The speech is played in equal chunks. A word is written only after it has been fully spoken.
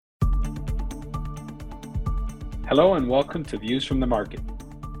Hello and welcome to Views from the Market,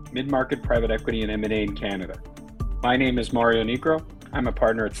 mid-market private equity and M&A in Canada. My name is Mario Negro. I'm a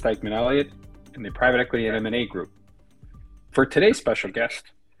partner at Stikeman Elliott in the private equity and M&A group. For today's special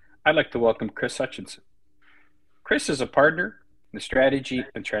guest, I'd like to welcome Chris Hutchinson. Chris is a partner in the strategy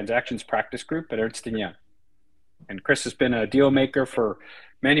and transactions practice group at Ernst & Young. And Chris has been a deal maker for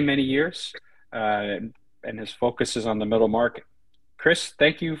many, many years, and his focus is on the middle market. Chris,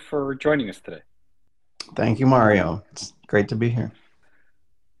 thank you for joining us today. Thank you, Mario. It's great to be here.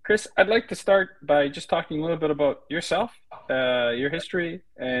 Chris, I'd like to start by just talking a little bit about yourself, your history,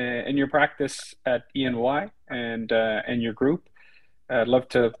 and your practice at EY and your group. I'd love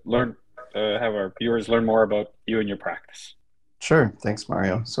to have our viewers learn more about you and your practice. Sure. Thanks,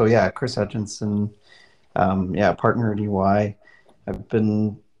 Mario. So Chris Hutchinson, partner at EY. I've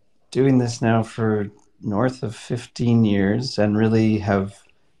been doing this now for north of 15 years and really have,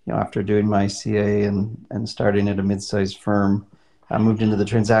 after doing my CA and starting at a mid-sized firm, I moved into the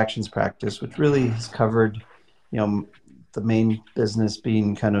transactions practice, which really has covered, the main business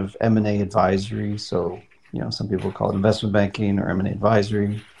being kind of M&A advisory. So, some people call it investment banking or M&A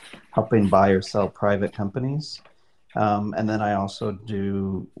advisory, helping buy or sell private companies. And then I also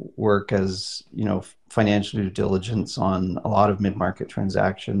do work as, financial due diligence on a lot of mid-market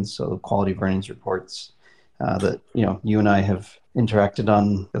transactions. So quality of earnings reports that, you and I have interacted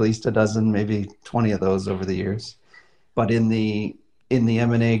on at least a dozen, maybe 20 of those over the years. But in the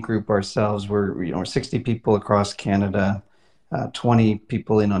M&A group ourselves, we're 60 people across Canada, 20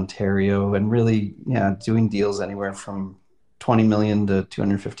 people in Ontario, and really, doing deals anywhere from 20 million to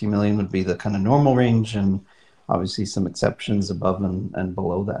 250 million would be the kind of normal range, and obviously some exceptions above and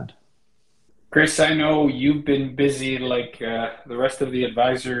below that. Chris, I know you've been busy like the rest of the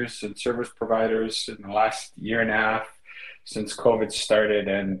advisors and service providers in the last year and a half since COVID started,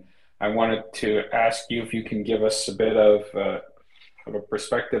 and I wanted to ask you if you can give us a bit of a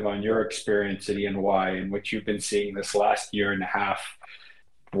perspective on your experience at EY and what you've been seeing this last year and a half.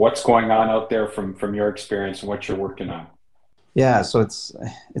 What's going on out there from your experience and what you're working on? Yeah, so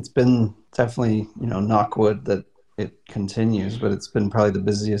it's been definitely, knock wood that it continues, but it's been probably the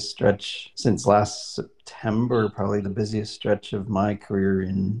busiest stretch since last September, probably the busiest stretch of my career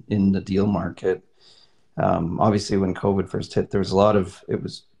in the deal market. Obviously, when COVID first hit, there was it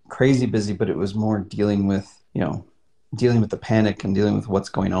was crazy busy, but it was more dealing with the panic and dealing with what's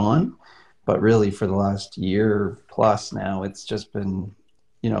going on. But really, for the last year plus now, it's just been,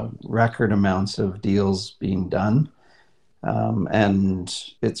 record amounts of deals being done. And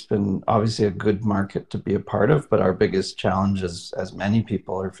it's been obviously a good market to be a part of, but our biggest challenge, as many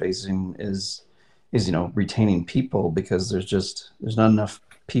people are facing, is retaining people, because there's not enough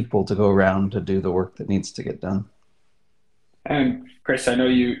people to go around to do the work that needs to get done. And Chris, I know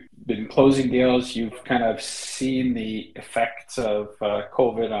you've been closing deals. You've kind of seen the effects of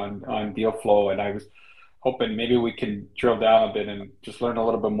COVID on deal flow, and I was hoping maybe we can drill down a bit and just learn a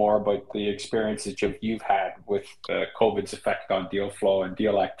little bit more about the experiences you've had with COVID's effect on deal flow and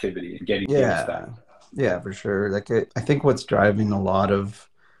deal activity and getting deals done. Yeah, for sure. Like I think what's driving a lot of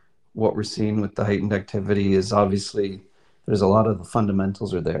what we're seeing with the heightened activity is obviously there's a lot of the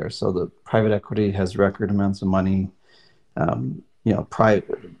fundamentals are there. So the private equity has record amounts of money.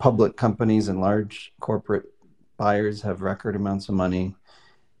 Public companies and large corporate buyers have record amounts of money.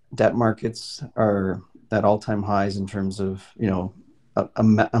 Debt markets are at all-time highs in terms of,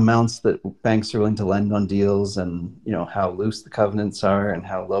 amounts that banks are willing to lend on deals, and, how loose the covenants are and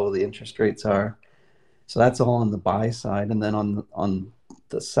how low the interest rates are. So that's all on the buy side. And then on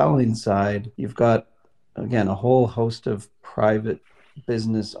the selling side, you've got, again, a whole host of private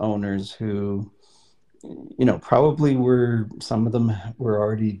business owners who, probably some of them were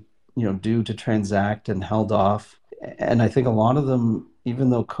already, due to transact and held off. And I think a lot of them,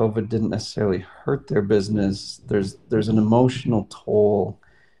 even though COVID didn't necessarily hurt their business, there's an emotional toll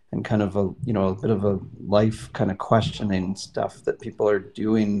and kind of a bit of a life kind of questioning stuff that people are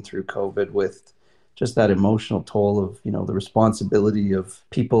doing through COVID, with just that emotional toll of, the responsibility of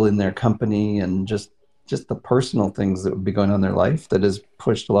people in their company and just the personal things that would be going on in their life, that has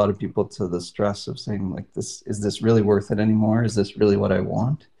pushed a lot of people to the stress of saying, like, is this really worth it anymore? Is this really what I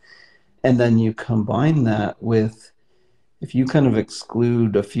want? And then you combine that with, if you kind of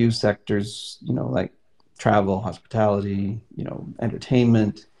exclude a few sectors, like travel, hospitality,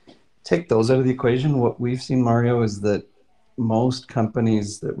 entertainment, take those out of the equation, what we've seen, Mario, is that most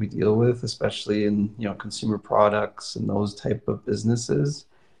companies that we deal with, especially in, consumer products and those type of businesses,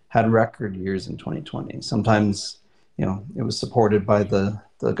 had record years in 2020. Sometimes, it was supported by the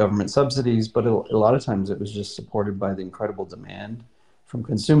government subsidies, but a lot of times it was just supported by the incredible demand from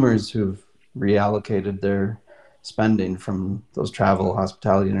consumers who've reallocated their spending from those travel,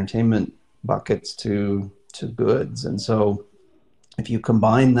 hospitality, entertainment buckets to goods. And so if you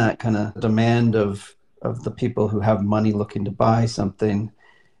combine that kind of demand of the people who have money looking to buy something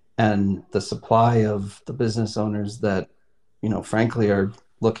and the supply of the business owners that, frankly are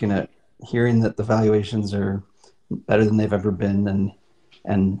looking at hearing that the valuations are better than they've ever been,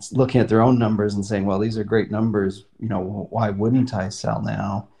 and looking at their own numbers and saying, well, these are great numbers, why wouldn't I sell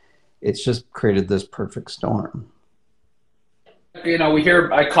now? It's just created this perfect storm. We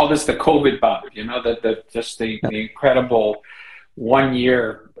hear, I call this the COVID bump, just the incredible 1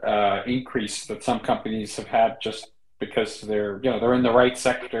 year increase that some companies have had just because they're in the right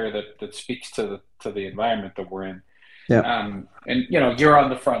sector that speaks to the environment that we're in. Yeah. And you're on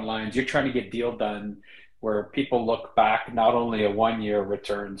the front lines. You're trying to get deal done where people look back not only at 1 year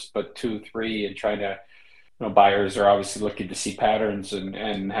returns but 2, 3, and try to. Buyers are obviously looking to see patterns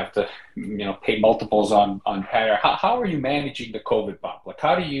and have to pay multiples on pattern. How are you managing the COVID bump? Like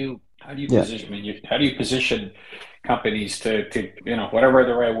how do you position how do you position companies to whatever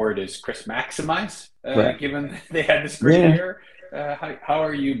the right word is, Chris, maximize Right. given they had this great Yeah. year? How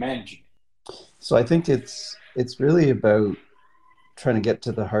are you managing? So I think it's really about trying to get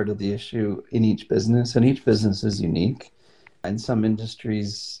to the heart of the issue in each business, and each business is unique. In some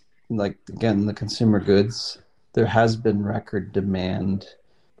industries, like again, the consumer goods, there has been record demand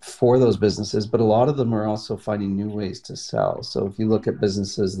for those businesses, but a lot of them are also finding new ways to sell. So if you look at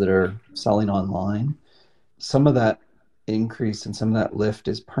businesses that are selling online, some of that increase and some of that lift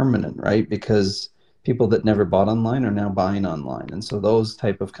is permanent, right? Because people that never bought online are now buying online. And so those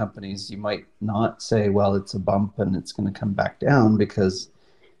type of companies, you might not say, well, it's a bump and it's going to come back down, because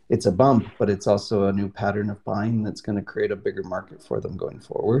it's a bump, but it's also a new pattern of buying that's going to create a bigger market for them going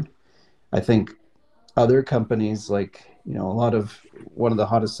forward. I think other companies, like, one of the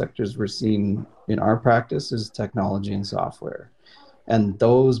hottest sectors we're seeing in our practice is technology and software. And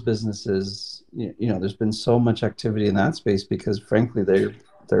those businesses, there's been so much activity in that space because frankly,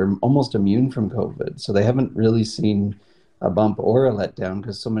 they're almost immune from COVID. So they haven't really seen a bump or a letdown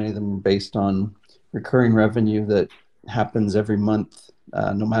because so many of them are based on recurring revenue that happens every month,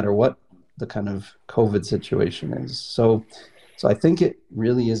 no matter what the kind of COVID situation is. So I think it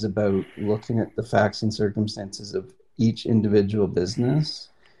really is about looking at the facts and circumstances of each individual business,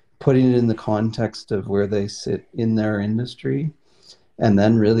 putting it in the context of where they sit in their industry, and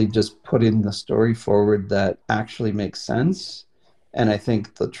then really just putting the story forward that actually makes sense. And I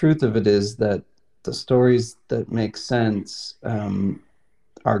think the truth of it is that the stories that make sense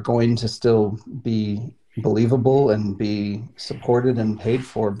are going to still be believable and be supported and paid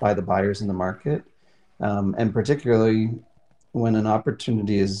for by the buyers in the market. And particularly when an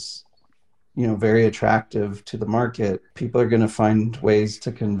opportunity is, very attractive to the market, people are going to find ways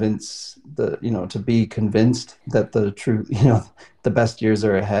to convince to be convinced that the true, the best years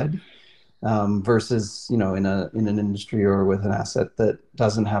are ahead, versus, in an industry or with an asset that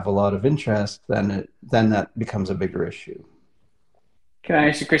doesn't have a lot of interest, then that becomes a bigger issue. Can I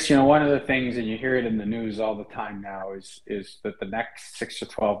ask you, Chris, one of the things, and you hear it in the news all the time now, is that the next 6 to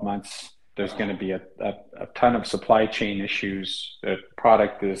 12 months, there's going to be a ton of supply chain issues. The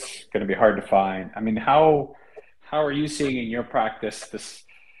product is going to be hard to find. I mean, how are you seeing in your practice this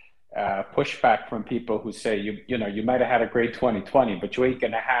pushback from people who say, you might have had a great 2020, but you ain't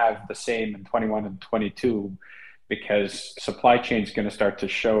going to have the same in 21 and 22 because supply chain is going to start to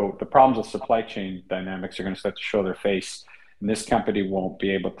show, the problems with supply chain dynamics are going to start to show their face, and this company won't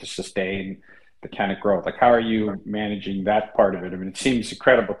be able to sustain the kind of growth. Like, how are you managing that part of it? I mean, it seems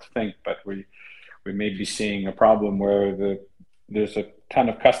incredible to think, but we may be seeing a problem where there's a ton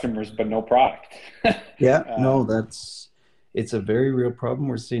of customers but no product. Yeah, no, it's a very real problem.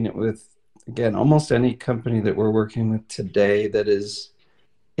 We're seeing it with, again, almost any company that we're working with today that is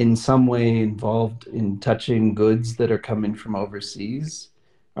in some way involved in touching goods that are coming from overseas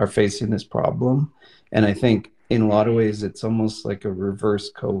are facing this problem. And I think in a lot of ways, it's almost like a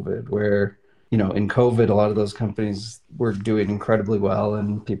reverse COVID where, in COVID, a lot of those companies were doing incredibly well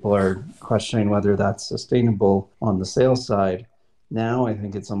and people are questioning whether that's sustainable on the sales side. Now, I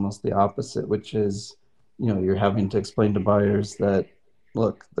think it's almost the opposite, which is, you're having to explain to buyers that,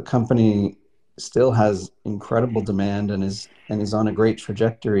 look, the company still has incredible demand and is on a great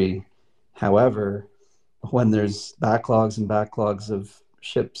trajectory. However, when there's backlogs and backlogs of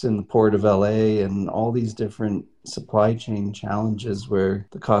ships in the port of LA and all these different supply chain challenges where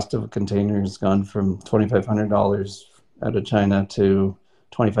the cost of a container has gone from $2,500 out of China to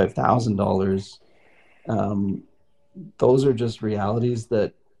 $25,000, those are just realities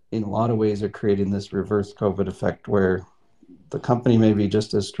that in a lot of ways are creating this reverse COVID effect where the company may be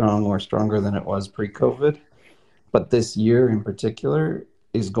just as strong or stronger than it was pre-COVID, But this year in particular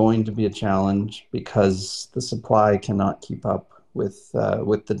is going to be a challenge because the supply cannot keep up with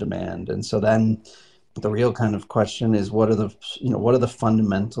the demand. And so then the real kind of question is, what are the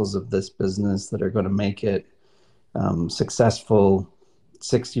fundamentals of this business that are going to make it successful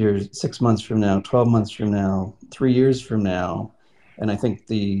 6 years, 6 months from now, 12 months from now, 3 years from now? And I think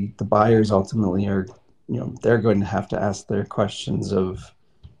the buyers ultimately are, they're going to have to ask their questions of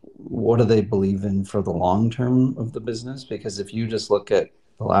what do they believe in for the long term of the business? Because if you just look at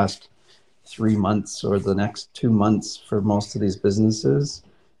the last 3 months or the next 2 months for most of these businesses,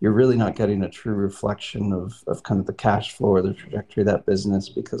 you're really not getting a true reflection of kind of the cash flow or the trajectory of that business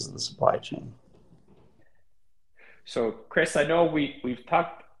because of the supply chain. So, Chris, I know we've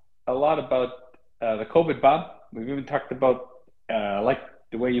talked a lot about the COVID bump. We've even talked about, like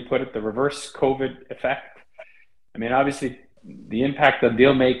the way you put it, the reverse COVID effect. I mean, obviously, the impact on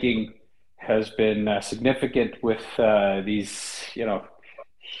deal making has been significant with these,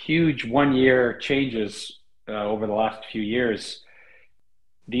 huge 1 year changes over the last few years.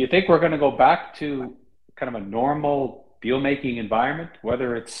 Do you think we're going to go back to kind of a normal deal making environment,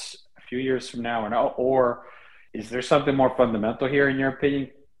 whether it's a few years from now or not, or is there something more fundamental here in your opinion,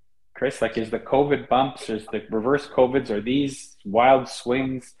 Chris? Like, is the COVID bumps, is the reverse COVIDs, are these wild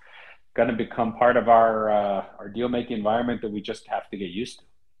swings going to become part of our deal making environment that we just have to get used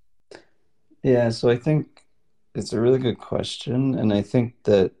to? Yeah, so I think it's a really good question. And I think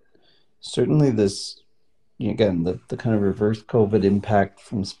that certainly this, again, the kind of reverse COVID impact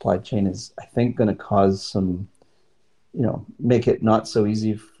from supply chain is, I think, going to cause some, make it not so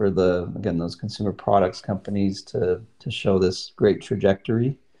easy for again, those consumer products companies to show this great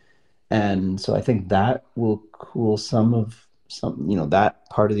trajectory. And so I think that will cool that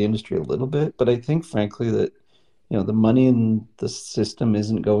part of the industry a little bit. But I think, frankly, that, the money in the system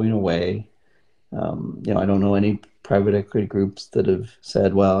isn't going away. I don't know any private equity groups that have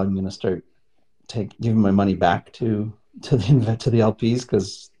said, well, I'm going to start giving my money back to the LPs,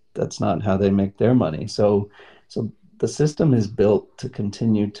 because that's not how they make their money. So the system is built to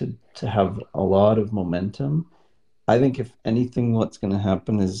continue to have a lot of momentum. I think if anything, what's going to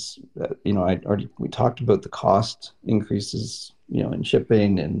happen is, we talked about the cost increases, in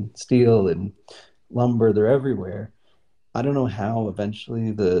shipping and steel and lumber, they're everywhere. I don't know how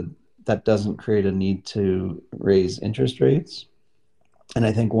eventually that doesn't create a need to raise interest rates. And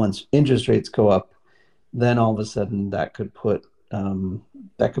I think once interest rates go up, then all of a sudden that could put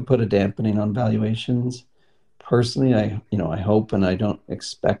a dampening on valuations. Personally, I hope and I don't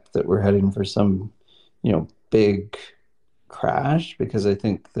expect that we're heading for some, big crash, because I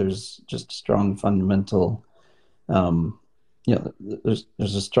think there's just strong fundamental, um, there's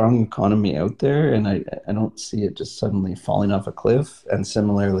a strong economy out there, and I don't see it just suddenly falling off a cliff. And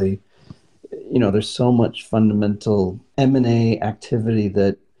similarly, there's so much fundamental M&A activity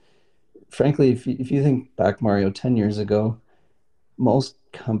that, frankly, if you think back, Mario, 10 years ago, most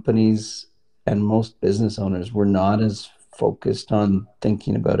companies and most business owners were not as focused on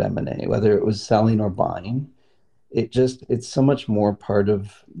thinking about M&A, whether it was selling or buying. It's so much more part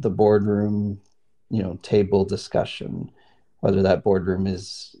of the boardroom, table discussion, whether that boardroom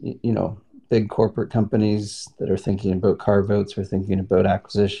is, big corporate companies that are thinking about carve outs or thinking about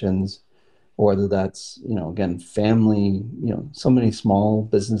acquisitions, or whether that's, again, family, so many small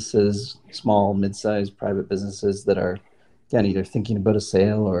businesses, small, mid-sized private businesses that are, again, either thinking about a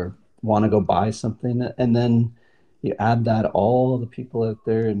sale or want to go buy something. And then you add that all the people out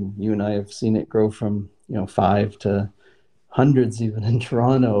there, and you and I have seen it grow from, five to hundreds, even in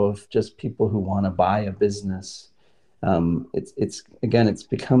Toronto, of just people who want to buy a business. It's again, it's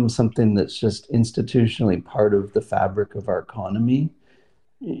become something that's just institutionally part of the fabric of our economy.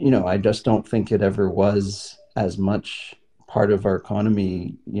 I just don't think it ever was as much part of our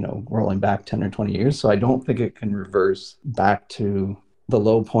economy, rolling back 10 or 20 years. So I don't think it can reverse back to the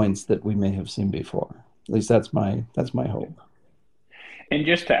low points that we may have seen before. At least that's my hope. And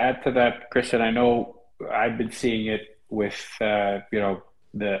just to add to that, Chris, and I know I've been seeing it with,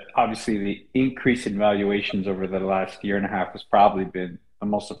 the obviously the increase in valuations over the last year and a half has probably been the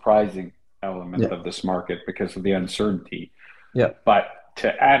most surprising element Yeah. of this market because of the uncertainty. Yeah. But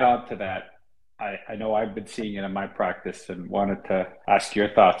to add on to that, I know I've been seeing it in my practice and wanted to ask your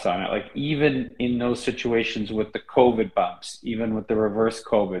thoughts on it. Like, even in those situations with the COVID bumps, even with the reverse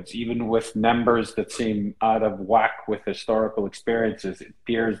COVIDs, even with numbers that seem out of whack with historical experiences, it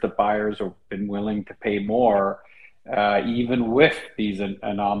appears the buyers have been willing to pay more, even with these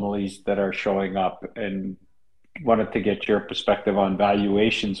anomalies that are showing up. And wanted to get your perspective on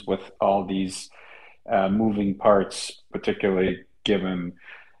valuations with all these moving parts, particularly given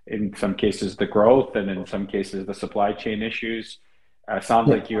in some cases the growth, and in some cases the supply chain issues. Sounds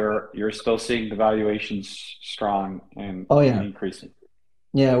Yeah. like you're still seeing the valuations strong Oh and yeah. increasing.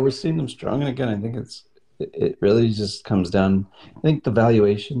 Yeah, we're seeing them strong. And again, I think it really just comes down. I think the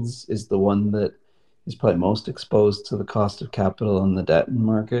valuations is the one that is probably most exposed to the cost of capital and the debt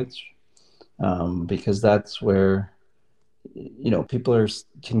markets, because that's where people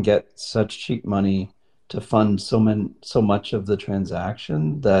can get such cheap money to fund so much of the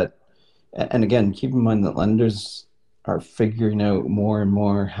transaction that. And again, keep in mind that lenders are figuring out more and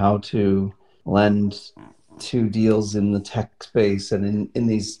more how to lend to deals in the tech space and in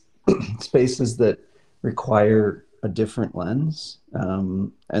these spaces that require a different lens.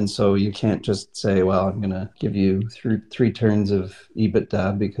 And so you can't just say, well, I'm going to give you three turns of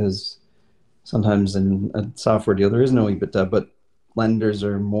EBITDA, because sometimes in a software deal, there is no EBITDA, but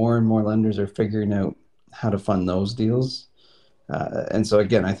more and more lenders are figuring out how to fund those deals. And so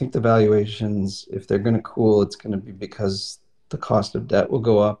again, I think the valuations, if they're going to cool, it's going to be because the cost of debt will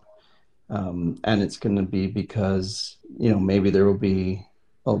go up, and it's going to be because maybe there will be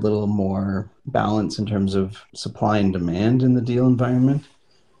a little more balance in terms of supply and demand in the deal environment.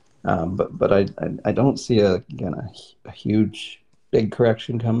 But I don't see a huge big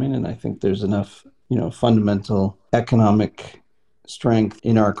correction coming, and I think there's enough fundamental economic strength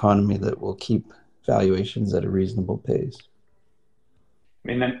in our economy that will keep valuations at a reasonable pace. I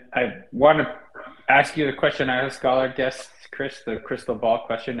mean, then I want to ask you the question I ask all our guests, Chris, the crystal ball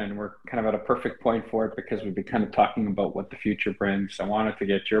question, and we're kind of at a perfect point for it because we've been kind of talking about what the future brings. I wanted to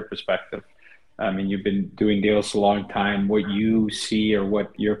get your perspective. I mean, you've been doing deals a long time. What you see or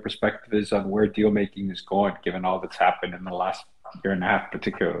what your perspective is on where deal making is going, given all that's happened in the last year and a half,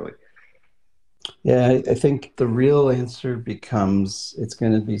 particularly. Yeah, I think the real answer becomes it's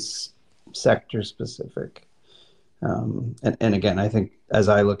going to be sector specific. And again, I think as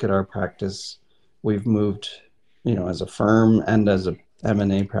I look at our practice, we've moved, as a firm and as a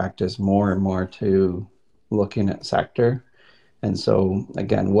M&A practice, more and more to looking at sector. And so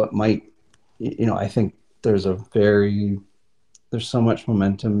again, I think there's so much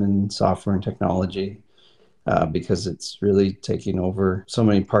momentum in software and technology, because it's really taking over so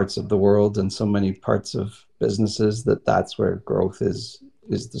many parts of the world and so many parts of businesses that's where growth is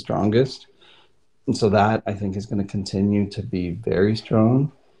the strongest. And so that I think is going to continue to be very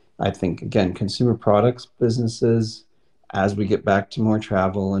strong. I think, again, consumer products businesses, as we get back to more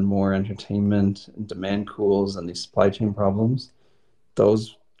travel and more entertainment and demand cools and these supply chain problems,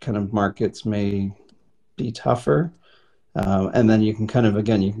 those kind of markets may be tougher. And then you can kind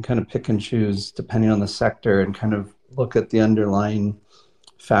of pick and choose depending on the sector and kind of look at the underlying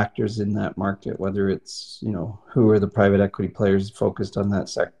factors in that market, whether it's, who are the private equity players focused on that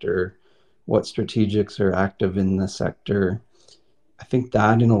sector, what strategics are active in the sector. I think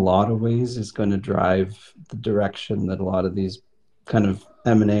that in a lot of ways is going to drive the direction that a lot of these kind of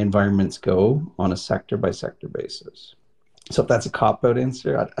M&A environments go on a sector by sector basis. So if that's a cop-out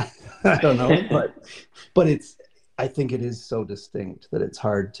answer, I don't know, but I think it is so distinct that it's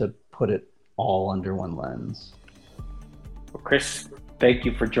hard to put it all under one lens. Well, Chris, thank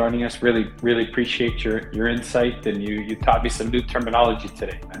you for joining us. Really, really appreciate your insight, and you taught me some new terminology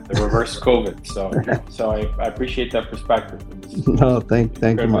today, the reverse COVID. So I appreciate that perspective. No, thank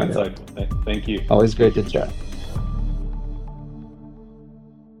you, Mario. Thank you. Always great to chat.